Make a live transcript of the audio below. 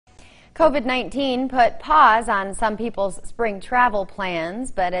COVID-19 put pause on some people's spring travel plans,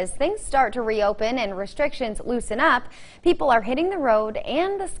 but as things start to reopen and restrictions loosen up, people are hitting the road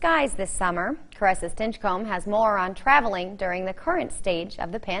and the skies this summer. Caressa Stinchcomb has more on traveling during the current stage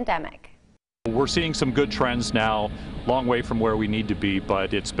of the pandemic. We're seeing some good trends now, long way from where we need to be,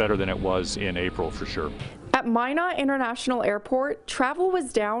 but it's better than it was in April for sure. At Minot International Airport, travel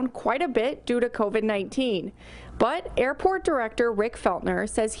was down quite a bit due to COVID-19. But Airport Director Rick Feltner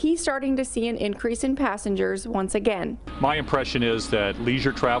says he's starting to see an increase in passengers once again. My impression is that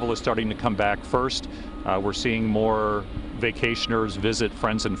leisure travel is starting to come back first. We're seeing more vacationers visit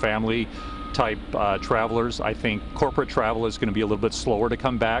friends and family type travelers. I think corporate travel is going to be a little bit slower to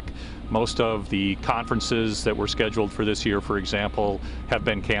come back. Most of the conferences that were scheduled for this year, for example, have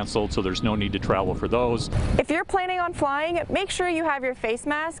been canceled, so there's no need to travel for those. If you're planning on flying, make sure you have your face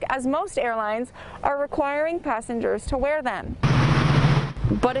mask, as most airlines are requiring passengers to wear them.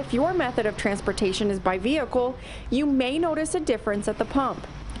 But if your method of transportation is by vehicle, you may notice a difference at the pump.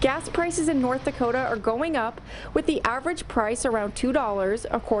 Gas prices in North Dakota are going up, with the average price around $2,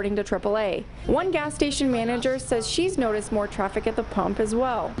 according to AAA. One gas station manager says she's noticed more traffic at the pump as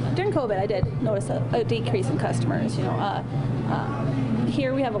well. During COVID, I did notice a decrease in customers.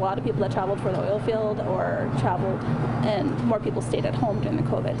 Here we have a lot of people that traveled for the oil field or traveled, and more people stayed at home during the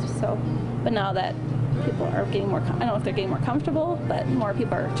COVID. But now that people are getting more, I don't know if they're getting more comfortable, but more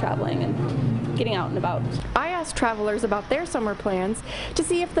people are traveling and getting out and about. I asked travelers about their summer plans to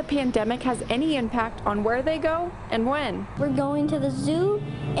see if the pandemic has any impact on where they go and when. We're going to the zoo,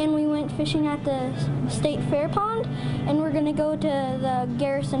 and we went fishing at the State Fair Pond, and we're going to go to the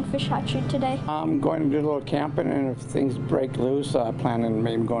Garrison Fish Hatchery today. I'm going to do a little camping, and if things break loose, I plan on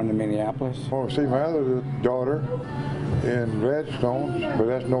maybe going to Minneapolis. I want to see my other daughter in Redstone, but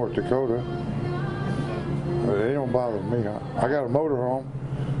that's North Dakota. But they don't bother me. I got a motorhome.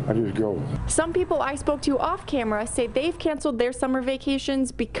 I just go. Some people I spoke to off camera say they've canceled their summer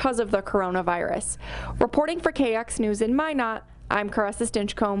vacations because of the coronavirus. Reporting for KX News in Minot, I'm Caressa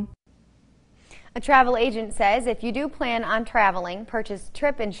Stinchcomb. A travel agent says if you do plan on traveling, purchase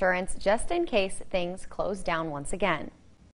trip insurance just in case things close down once again.